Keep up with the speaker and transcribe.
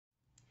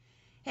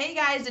Hey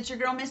guys, it's your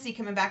girl Missy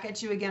coming back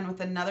at you again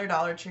with another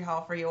Dollar Tree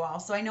haul for you all.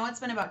 So I know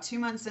it's been about 2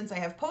 months since I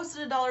have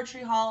posted a Dollar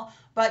Tree haul,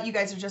 but you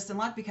guys are just in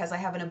luck because I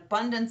have an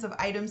abundance of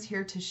items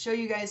here to show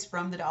you guys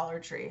from the Dollar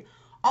Tree.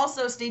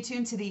 Also, stay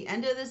tuned to the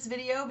end of this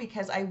video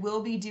because I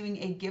will be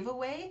doing a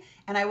giveaway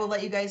and I will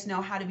let you guys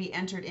know how to be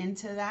entered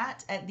into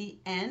that at the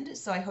end.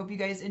 So I hope you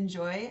guys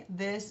enjoy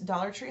this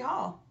Dollar Tree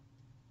haul.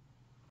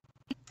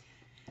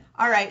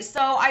 All right, so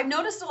I've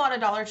noticed a lot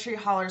of Dollar Tree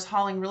haulers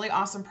hauling really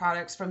awesome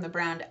products from the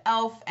brand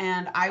e.l.f.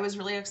 and I was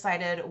really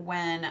excited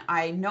when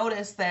I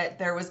noticed that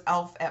there was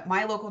e.l.f. at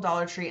my local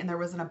Dollar Tree and there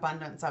was an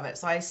abundance of it.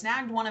 So I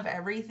snagged one of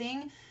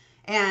everything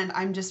and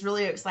I'm just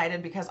really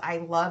excited because I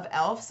love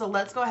e.l.f. So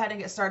let's go ahead and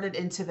get started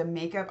into the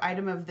makeup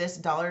item of this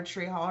Dollar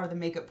Tree haul, or the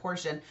makeup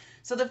portion.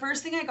 So the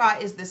first thing I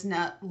got is this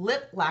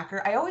lip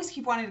lacquer. I always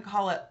keep wanting to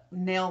call it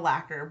nail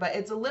lacquer, but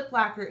it's a lip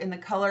lacquer in the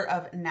color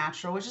of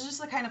Natural, which is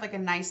just kind of like a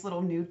nice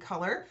little nude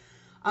color.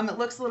 It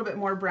looks a little bit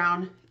more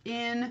brown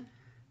in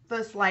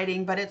this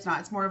lighting, but it's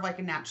not. It's more of like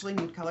a naturally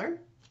nude color.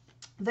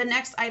 The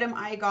next item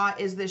I got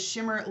is this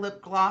shimmer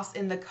lip gloss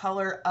in the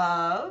color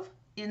of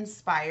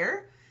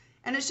Inspire.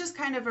 And it's just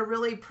kind of a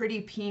really pretty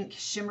pink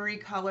shimmery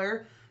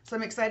color. So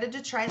I'm excited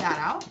to try that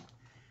out.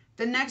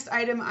 The next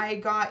item I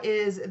got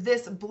is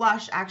this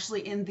blush,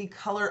 actually in the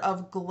color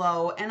of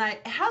Glow. And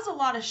it has a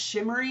lot of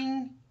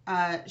shimmering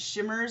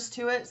shimmers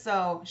to it.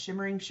 So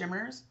shimmering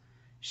shimmers.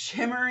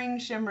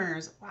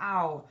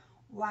 Wow.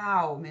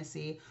 Wow,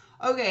 Missy.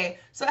 Okay,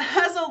 so it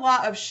has a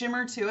lot of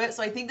shimmer to it.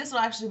 So I think this will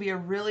actually be a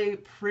really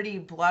pretty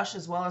blush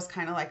as well as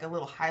kind of like a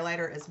little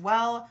highlighter as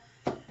well.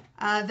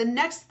 The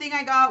next thing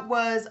I got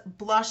was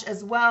blush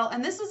as well.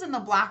 And this is in the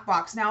black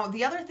box. Now,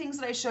 the other things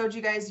that I showed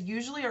you guys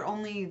usually are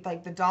only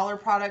like the dollar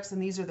products. And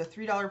these are the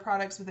 $3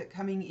 products with it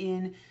coming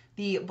in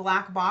the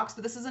black box.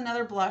 But this is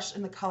another blush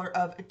in the color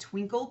of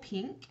Twinkle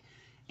Pink.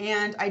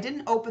 And I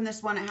didn't open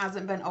this one. It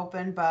hasn't been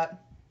opened,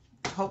 but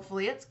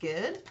hopefully it's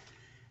good.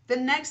 The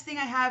next thing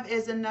I have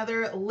is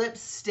another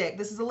lipstick.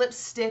 This is a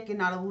lipstick and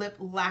not a lip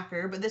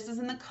lacquer, but this is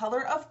in the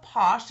color of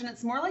Posh, and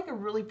it's more like a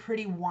really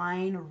pretty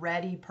wine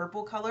reddy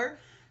purple color.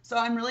 So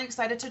I'm really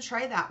excited to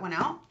try that one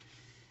out.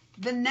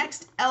 The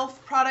next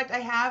e.l.f. product I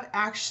have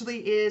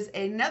actually is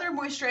another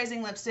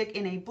moisturizing lipstick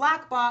in a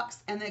black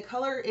box, and the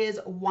color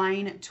is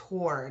Wine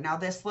Tour. Now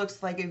this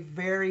looks like a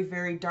very,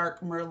 very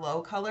dark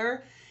Merlot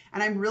color,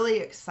 and I'm really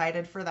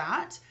excited for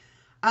that.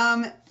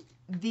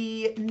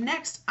 The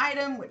next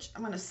item, which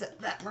I'm going to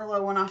set that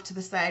Merlot one off to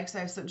the side because I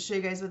have something to show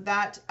you guys with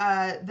that.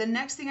 The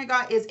next thing I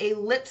got is a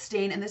lip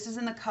stain, and this is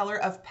in the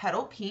color of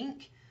Petal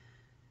Pink.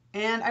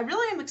 And I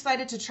really am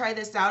excited to try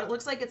this out. It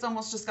looks like it's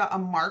almost just got a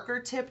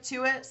marker tip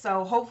to it,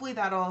 so hopefully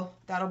that'll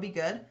be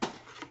good.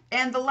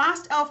 And the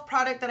last e.l.f.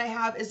 product that I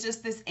have is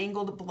just this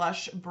angled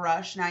blush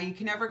brush. Now you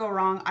can never go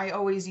wrong. I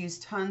always use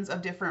tons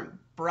of different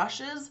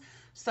brushes,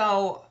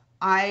 so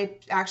I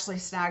actually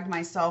snagged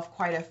myself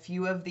quite a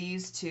few of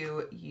these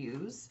to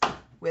use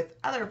with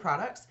other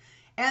products.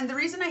 And the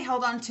reason I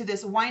held on to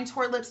this Wine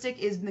Tour lipstick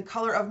is in the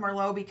color of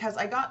Merlot because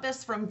I got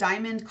this from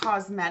Diamond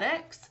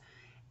Cosmetics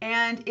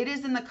and it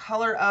is in the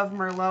color of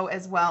Merlot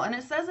as well. And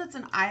it says it's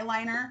an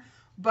eyeliner,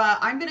 but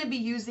I'm going to be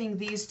using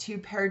these two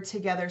paired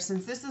together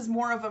since this is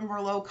more of a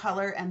Merlot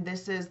color and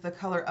this is the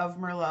color of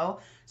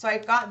Merlot. So I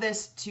got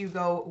this to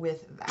go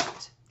with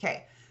that.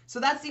 Okay. So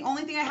that's the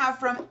only thing I have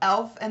from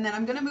e.l.f. And then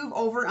I'm going to move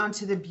over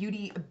onto the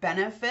Beauty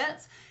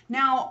Benefits.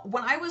 Now,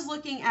 when I was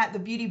looking at the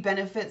Beauty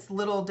Benefits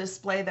little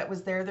display that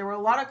was there, there were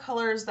a lot of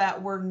colors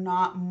that were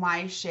not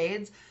my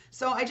shades.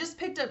 So I just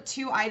picked up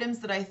two items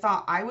that I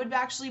thought I would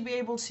actually be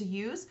able to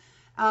use.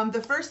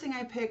 The first thing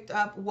I picked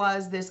up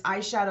was this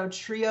eyeshadow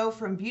trio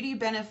from Beauty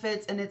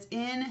Benefits, and it's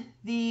in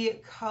the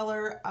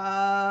color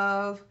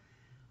of,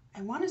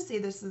 I want to say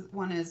this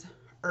one is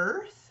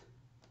Earth,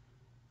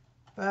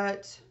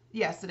 but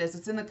yes, it is.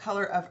 It's in the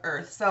color of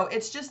Earth. So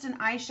it's just an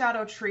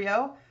eyeshadow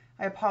trio.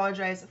 I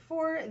apologize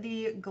for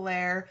the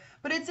glare,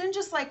 but it's in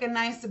just like a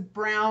nice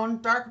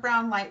brown, dark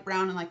brown, light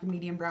brown, and like a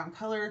medium brown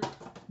color.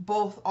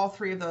 All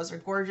three of those are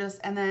gorgeous.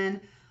 And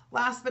then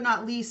last but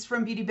not least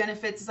from Beauty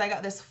Benefits is I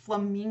got this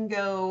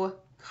flamingo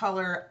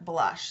color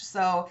blush.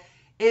 So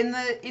in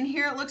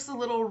here it looks a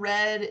little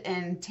red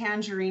and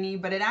tangerine-y,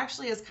 but it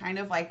actually is kind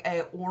of like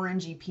a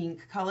orangey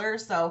pink color.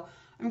 So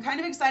I'm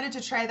kind of excited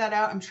to try that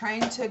out. I'm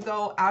trying to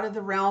go out of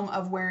the realm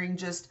of wearing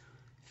just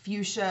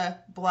fuchsia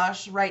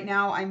blush. Right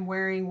now I'm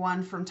wearing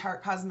one from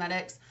Tarte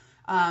Cosmetics,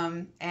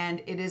 and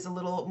it is a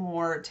little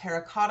more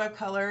terracotta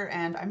color,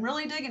 and I'm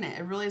really digging it.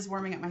 It really is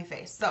warming up my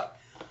face. So,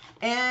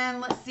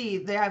 and let's see,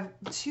 they have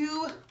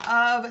two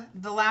of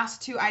the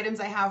last two items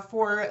I have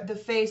for the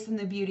face and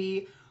the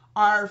beauty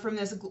are from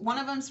this. One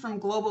of them's from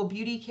Global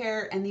Beauty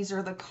Care, and these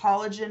are the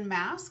collagen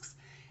masks.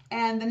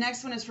 And the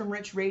next one is from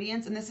Rich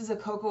Radiance, and this is a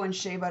cocoa and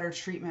shea butter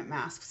treatment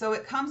mask. So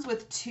it comes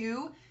with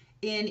two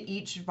in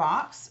each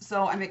box.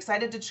 So I'm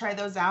excited to try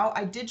those out.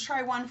 I did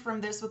try one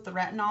from this with the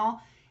retinol,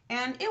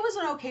 and it was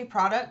an okay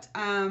product.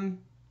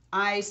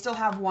 I still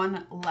have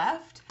one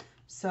left.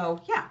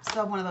 So yeah,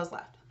 still have one of those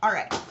left. All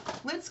right,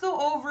 let's go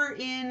over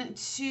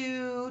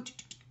into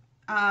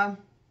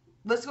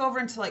let's go over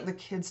into like the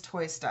kids'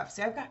 toy stuff.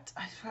 See, I've got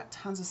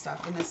tons of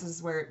stuff, and this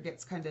is where it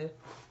gets kind of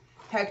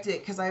hectic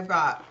because I've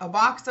got a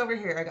box over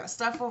here. I got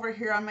stuff over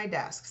here on my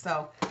desk.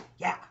 So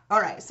yeah. All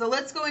right. So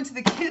let's go into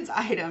the kids'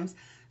 items.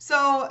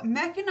 So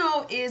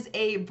Mechano is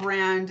a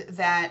brand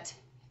that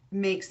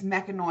makes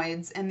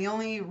mechanoids, and the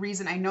only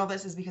reason I know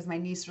this is because my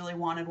niece really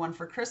wanted one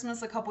for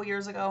Christmas a couple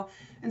years ago,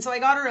 and so I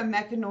got her a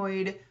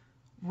mechanoid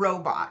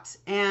robot,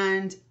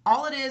 and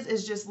all it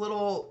is just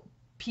little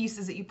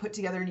pieces that you put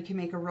together and you can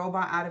make a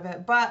robot out of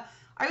it. But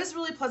I was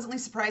really pleasantly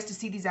surprised to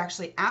see these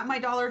actually at my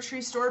Dollar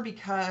Tree store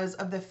because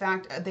of the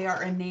fact they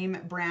are a name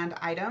brand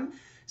item.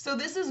 So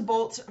this is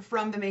Bolt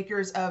from the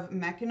makers of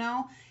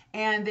Mechano,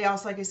 and they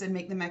also, like I said,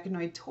 make the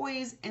mechanoid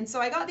toys. And so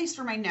I got these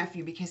for my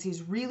nephew because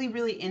he's really,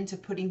 really into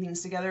putting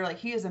things together. Like,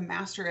 he is a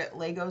master at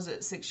Legos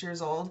at 6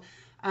 years old.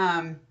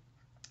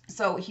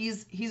 So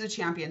he's a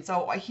champion.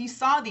 So he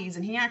saw these,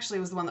 and he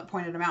actually was the one that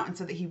pointed them out and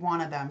said that he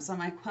wanted them. So I'm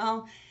like,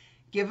 well,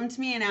 give them to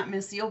me, and Aunt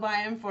Missy will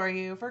buy them for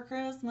you for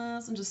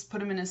Christmas, and just put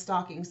them in his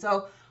stocking.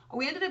 So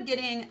we ended up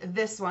getting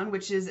this one,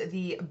 which is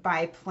the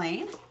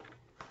biplane.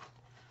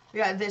 We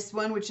got this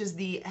one, which is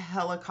the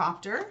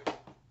helicopter.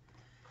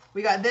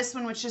 We got this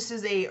one, which just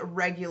is a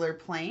regular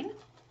plane.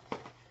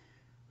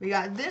 We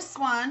got this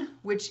one,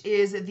 which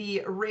is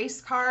the race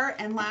car.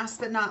 And last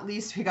but not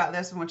least, we got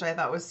this one, which I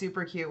thought was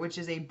super cute, which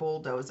is a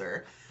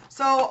bulldozer.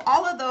 So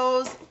all of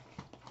those,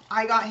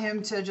 I got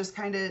him to just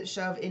kind of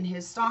shove in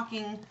his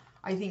stocking.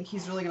 I think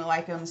he's really going to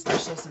like them,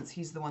 especially since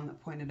he's the one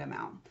that pointed them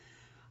out.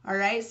 All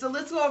right, so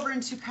let's go over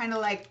into kind of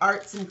like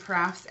arts and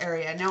crafts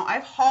area. Now,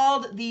 I've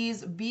hauled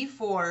these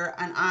before,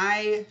 and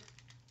I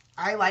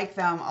like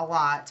them a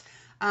lot.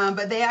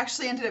 But they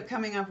actually ended up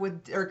coming out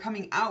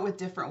with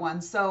different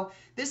ones. So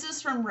this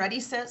is from Ready,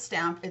 Set,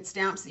 Stamp. It's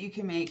stamps that you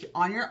can make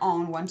on your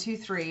own, 1, 2,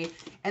 3,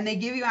 and they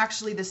give you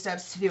actually the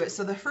steps to do it.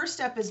 So the first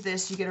step is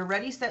this: you get a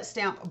Ready, Set,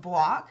 Stamp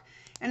block,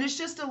 and it's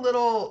just a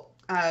little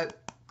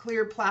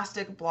clear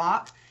plastic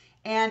block,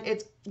 and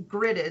it's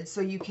gridded,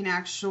 so you can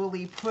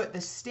actually put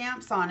the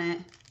stamps on it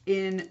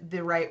in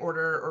the right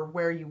order or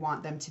where you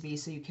want them to be,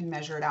 so you can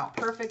measure it out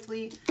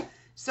perfectly.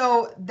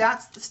 So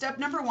that's step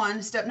number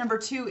 1. Step number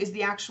 2 is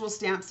the actual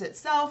stamps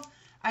itself.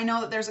 I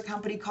know that there's a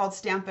company called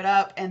Stamp It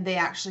Up, and they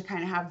actually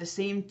kind of have the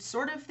same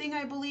sort of thing,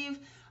 I believe.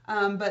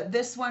 But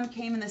this one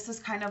came, and this is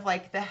kind of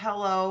like the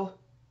hello,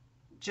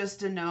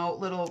 just to know,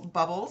 little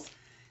bubbles.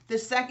 The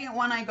second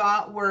one I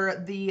got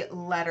were the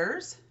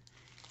letters.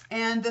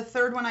 And the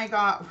third one I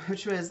got,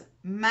 which was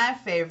my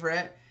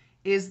favorite,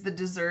 is the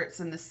desserts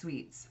and the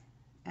sweets.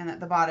 And at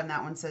the bottom,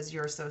 that one says,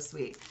 "You're so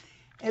sweet."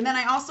 And then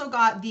I also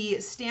got the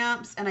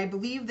stamps, and I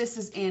believe this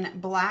is in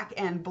black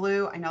and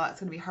blue. I know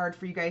that's going to be hard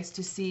for you guys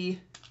to see.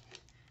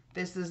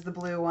 This is the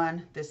blue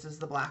one. This is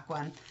the black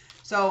one.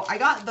 So I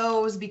got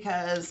those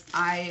because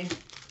I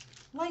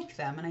like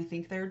them, and I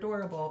think they're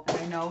adorable. And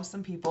I know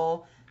some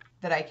people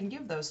that I can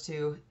give those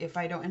to if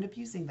I don't end up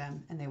using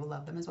them, and they will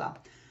love them as well.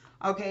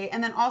 Okay,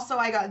 and then also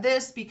I got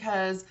this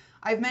because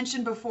I've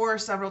mentioned before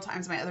several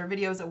times in my other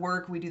videos at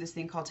work, we do this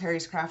thing called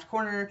Terry's Craft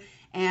Corner,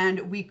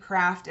 and we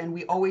craft, and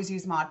we always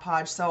use Mod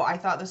Podge. So I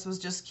thought this was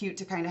just cute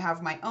to kind of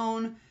have my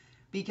own,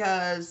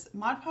 because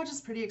Mod Podge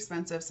is pretty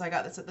expensive. So I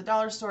got this at the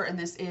dollar store, and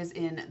this is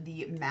in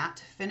the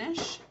matte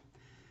finish.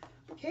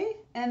 Okay,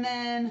 and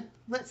then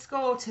let's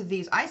go to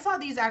these. I saw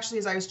these actually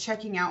as I was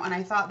checking out, and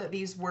I thought that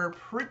these were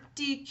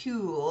pretty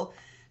cool.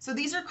 So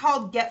these are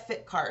called Get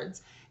Fit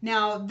cards.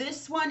 Now,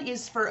 this one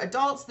is for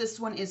adults, this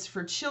one is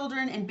for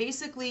children, and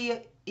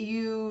basically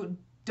you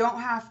don't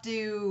have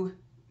to,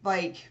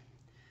 like,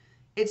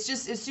 it's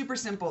super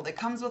simple. It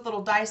comes with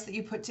little dice that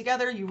you put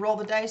together. You roll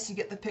the dice, you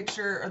get the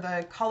picture or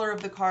the color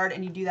of the card,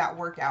 and you do that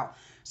workout.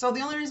 So the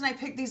only reason I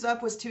picked these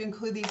up was to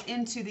include these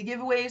into the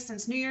giveaway,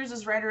 since New Year's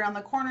is right around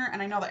the corner, and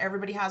I know that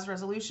everybody has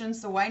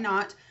resolutions, so why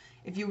not?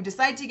 If you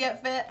decide to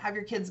get fit, have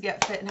your kids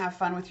get fit and have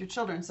fun with your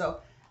children.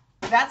 So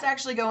that's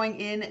actually going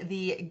in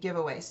the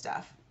giveaway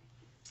stuff.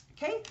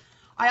 Okay,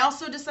 I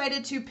also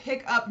decided to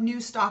pick up new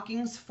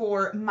stockings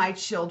for my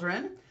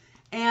children.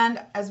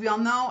 And as we all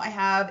know, I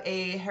have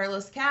a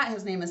hairless cat.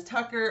 His name is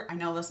Tucker. I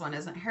know this one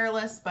isn't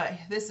hairless, but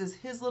this is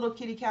his little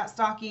kitty cat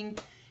stocking.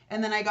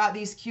 And then I got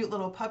these cute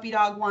little puppy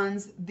dog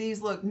ones.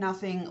 These look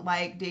nothing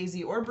like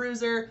Daisy or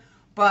Bruiser,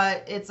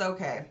 but it's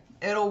okay.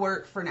 It'll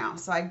work for now.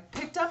 So I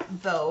picked up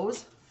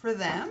those for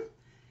them.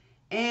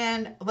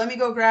 And let me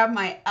go grab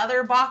my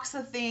other box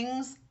of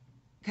things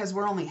because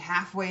we're only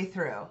halfway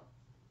through.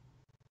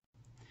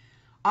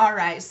 All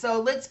right,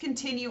 so let's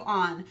continue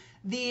on.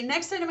 The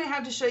next item I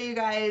have to show you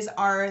guys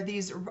are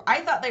these. I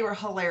thought they were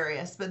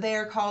hilarious, but they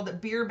are called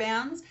beer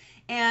bands,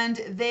 and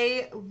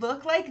they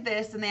look like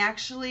this, and they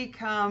actually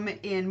come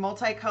in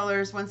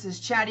multicolors. One says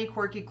chatty,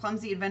 quirky,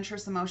 clumsy,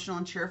 adventurous, emotional,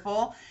 and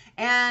cheerful.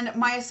 And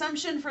my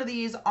assumption for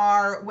these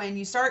are when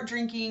you start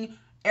drinking,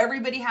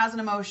 everybody has an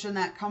emotion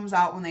that comes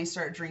out when they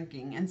start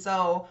drinking. And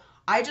so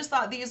I just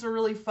thought these were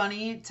really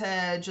funny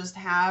to just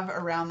have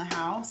around the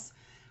house.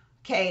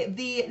 Okay,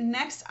 the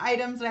next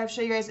items that I have to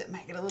show you guys, it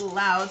might get a little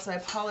loud, so I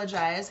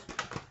apologize,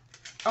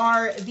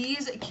 are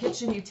these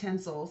kitchen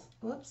utensils.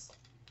 Whoops.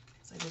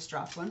 oops, I just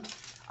dropped one,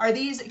 are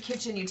these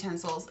kitchen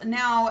utensils.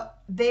 Now,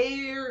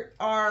 there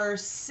are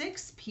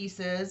 6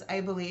 pieces,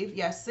 I believe.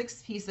 Yes,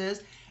 6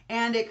 pieces.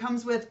 And it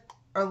comes with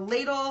a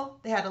ladle.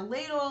 They had a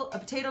ladle, a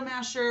potato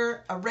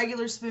masher, a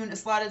regular spoon, a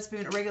slotted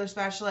spoon, a regular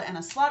spatula, and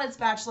a slotted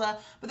spatula.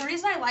 But the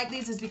reason I like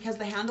these is because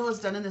the handle is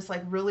done in this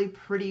like really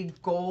pretty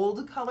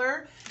gold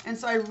color. And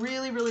so I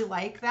really, really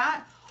like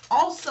that.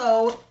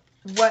 Also,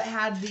 what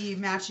had the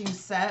matching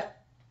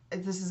set,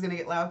 this is gonna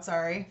get loud,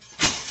 sorry.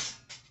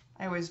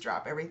 I always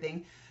drop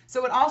everything.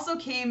 So it also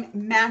came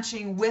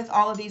matching with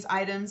all of these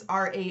items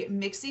are a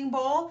mixing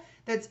bowl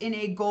that's in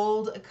a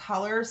gold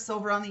color,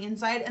 silver on the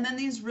inside, and then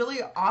these really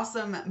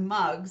awesome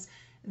mugs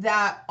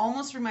that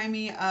almost remind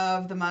me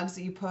of the mugs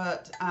that you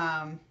put,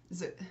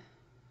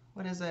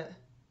 what is it?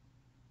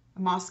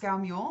 A Moscow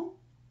Mule?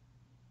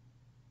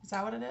 Is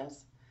that what it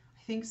is?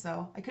 I think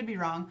so. I could be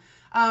wrong.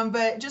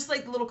 But just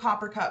like the little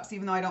copper cups,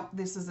 even though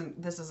this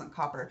isn't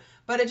copper,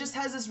 but it just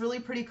has this really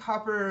pretty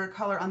copper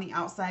color on the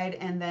outside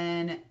and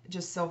then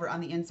just silver on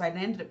the inside. And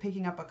I ended up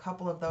picking up a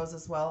couple of those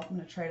as well. I'm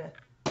going to try to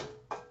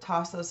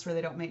toss those so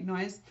they don't make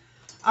noise.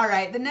 All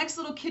right. The next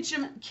little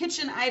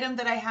kitchen item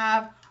that I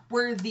have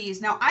were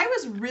these. Now I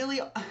was really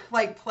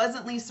like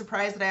pleasantly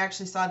surprised that I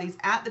actually saw these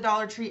at the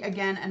Dollar Tree.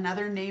 Again,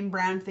 another name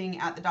brand thing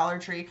at the Dollar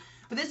Tree.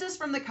 But this is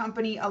from the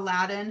company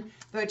Aladdin,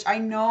 which I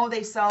know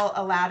they sell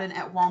Aladdin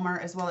at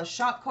Walmart as well as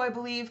Shopko, I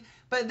believe.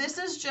 But this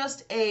is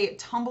just a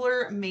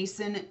tumbler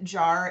mason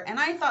jar. And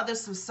I thought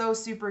this was so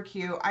super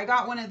cute. I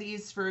got one of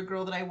these for a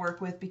girl that I work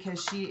with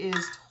because she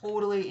is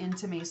totally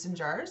into mason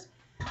jars.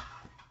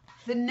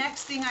 The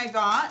next thing I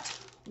got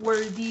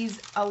were these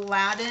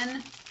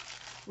Aladdin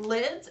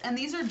lids. And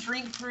these are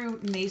drink-through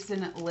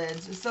mason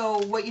lids. So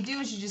what you do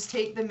is you just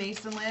take the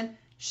mason lid,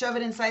 shove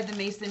it inside the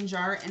mason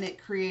jar, and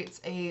it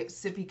creates a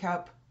sippy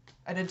cup,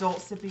 an adult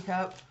sippy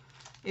cup,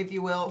 if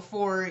you will,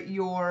 for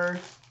your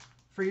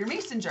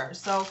mason jars.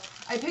 So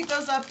I picked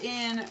those up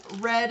in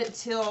red,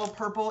 teal,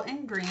 purple,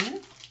 and green.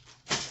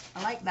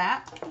 I like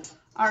that.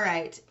 All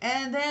right,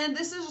 and then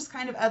this is just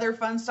kind of other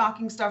fun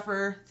stocking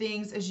stuffer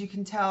things. As you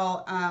can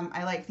tell,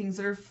 I like things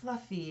that are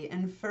fluffy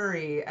and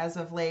furry as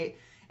of late.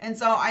 And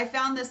so I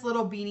found this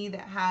little beanie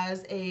that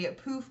has a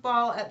poof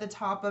ball at the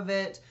top of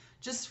it,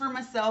 just for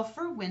myself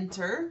for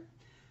winter.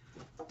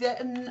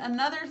 Then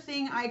another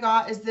thing I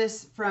got is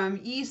this from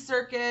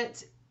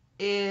eCircuit.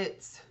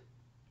 It's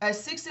a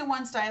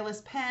 6-in-1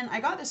 stylus pen. I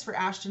got this for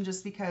Ashton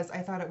just because I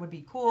thought it would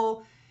be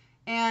cool.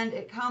 And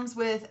it comes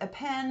with a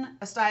pen,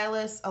 a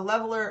stylus, a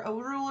leveler, a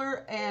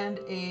ruler, and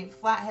a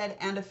flathead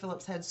and a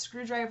Phillips head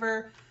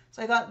screwdriver.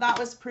 So I thought that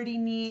was pretty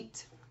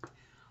neat.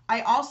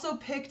 I also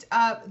picked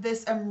up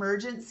this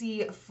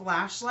emergency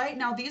flashlight.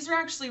 Now these are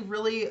actually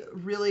really,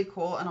 really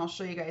cool, and I'll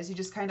show you guys. You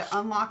just kind of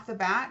unlock the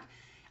back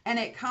and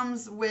it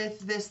comes with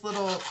this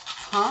little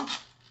pump.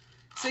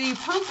 So you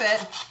pump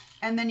it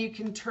and then you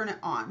can turn it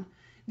on.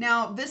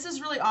 Now this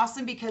is really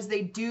awesome because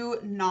they do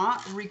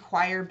not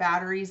require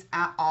batteries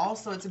at all.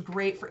 So it's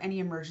great for any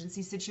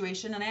emergency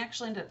situation. And I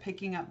actually ended up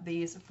picking up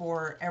these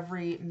for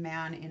every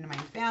man in my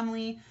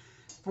family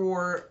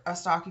for a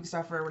stocking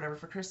stuffer or whatever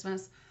for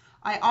Christmas.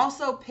 I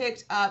also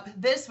picked up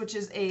this, which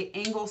is a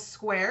angle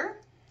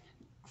square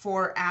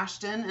for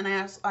Ashton, and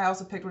I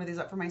also picked one of these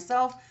up for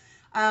myself.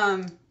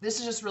 This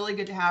is just really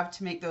good to have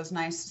to make those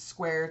nice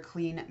square,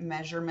 clean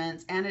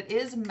measurements, and it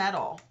is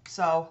metal,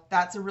 so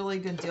that's a really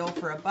good deal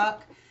for $1.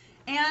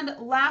 And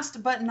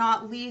last but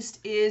not least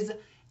is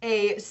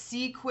a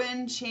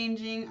sequin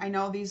changing. I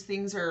know these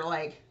things are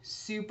like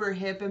super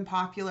hip and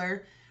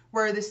popular,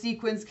 where the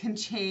sequins can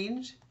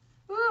change.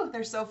 Ooh,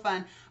 they're so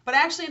fun. But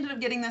I actually ended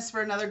up getting this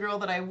for another girl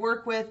that I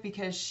work with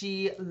because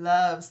she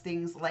loves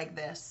things like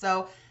this.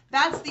 So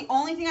that's the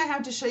only thing I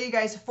have to show you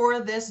guys for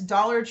this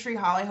Dollar Tree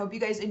haul. I hope you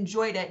guys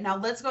enjoyed it. Now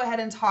let's go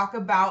ahead and talk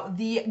about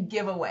the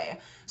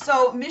giveaway.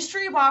 So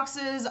mystery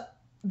boxes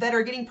that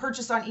are getting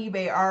purchased on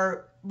eBay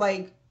are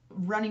like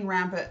running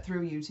rampant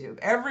through YouTube.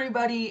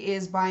 Everybody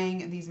is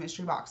buying these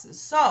mystery boxes.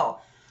 So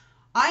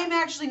I'm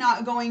actually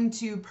not going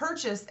to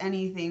purchase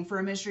anything for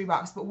a mystery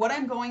box, but what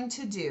I'm going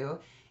to do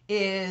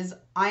is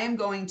I am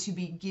going to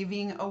be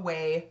giving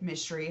away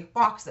mystery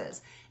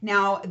boxes.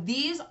 Now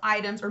these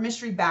items, or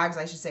mystery bags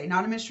I should say,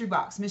 not a mystery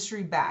box,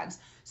 mystery bags.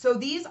 So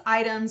these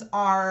items that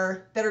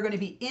are going to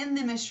be in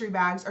the mystery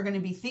bags are going to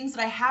be things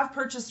that I have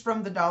purchased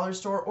from the dollar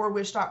store or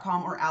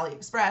wish.com or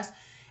AliExpress.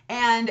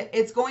 And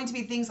it's going to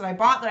be things that I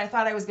bought that I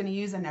thought I was going to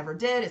use and never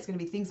did. It's going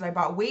to be things that I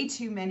bought way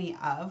too many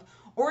of.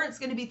 Or it's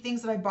going to be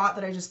things that I bought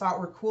that I just thought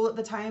were cool at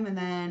the time. And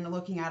then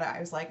looking at it, I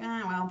was like,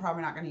 well, I'm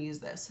probably not going to use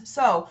this.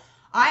 So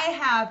I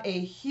have a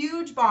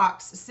huge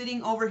box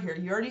sitting over here.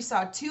 You already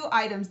saw 2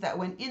 items that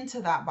went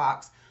into that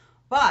box,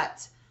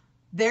 but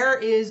there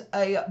is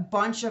a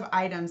bunch of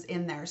items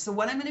in there. So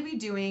what I'm going to be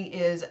doing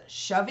is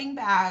shoving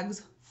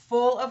bags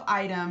full of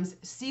items,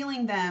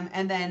 sealing them,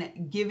 and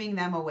then giving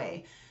them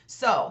away.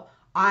 So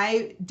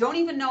I don't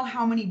even know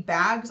how many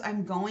bags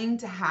I'm going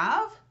to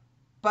have,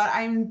 but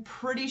I'm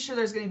pretty sure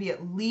there's going to be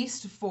at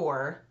least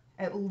 4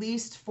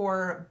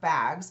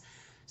 bags.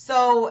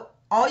 So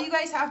All you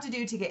guys have to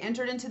do to get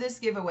entered into this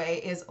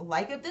giveaway is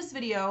like up this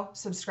video,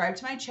 subscribe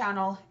to my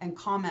channel, and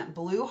comment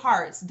blue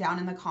hearts down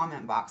in the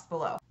comment box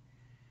below.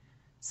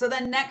 So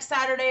then next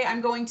Saturday,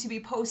 I'm going to be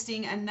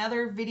posting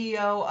another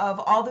video of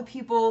all the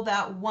people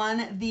that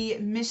won the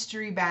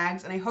mystery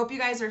bags. And I hope you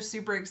guys are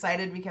super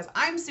excited because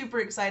I'm super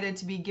excited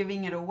to be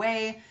giving it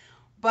away.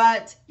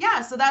 But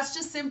yeah, so that's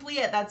just simply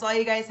it. That's all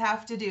you guys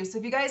have to do. So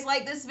if you guys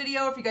like this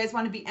video, if you guys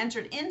want to be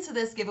entered into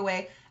this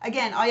giveaway,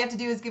 again, all you have to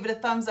do is give it a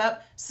thumbs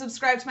up,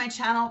 subscribe to my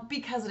channel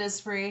because it is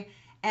free,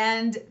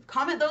 and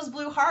comment those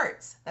blue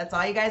hearts. That's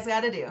all you guys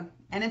got to do.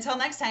 And until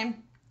next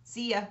time,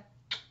 see ya.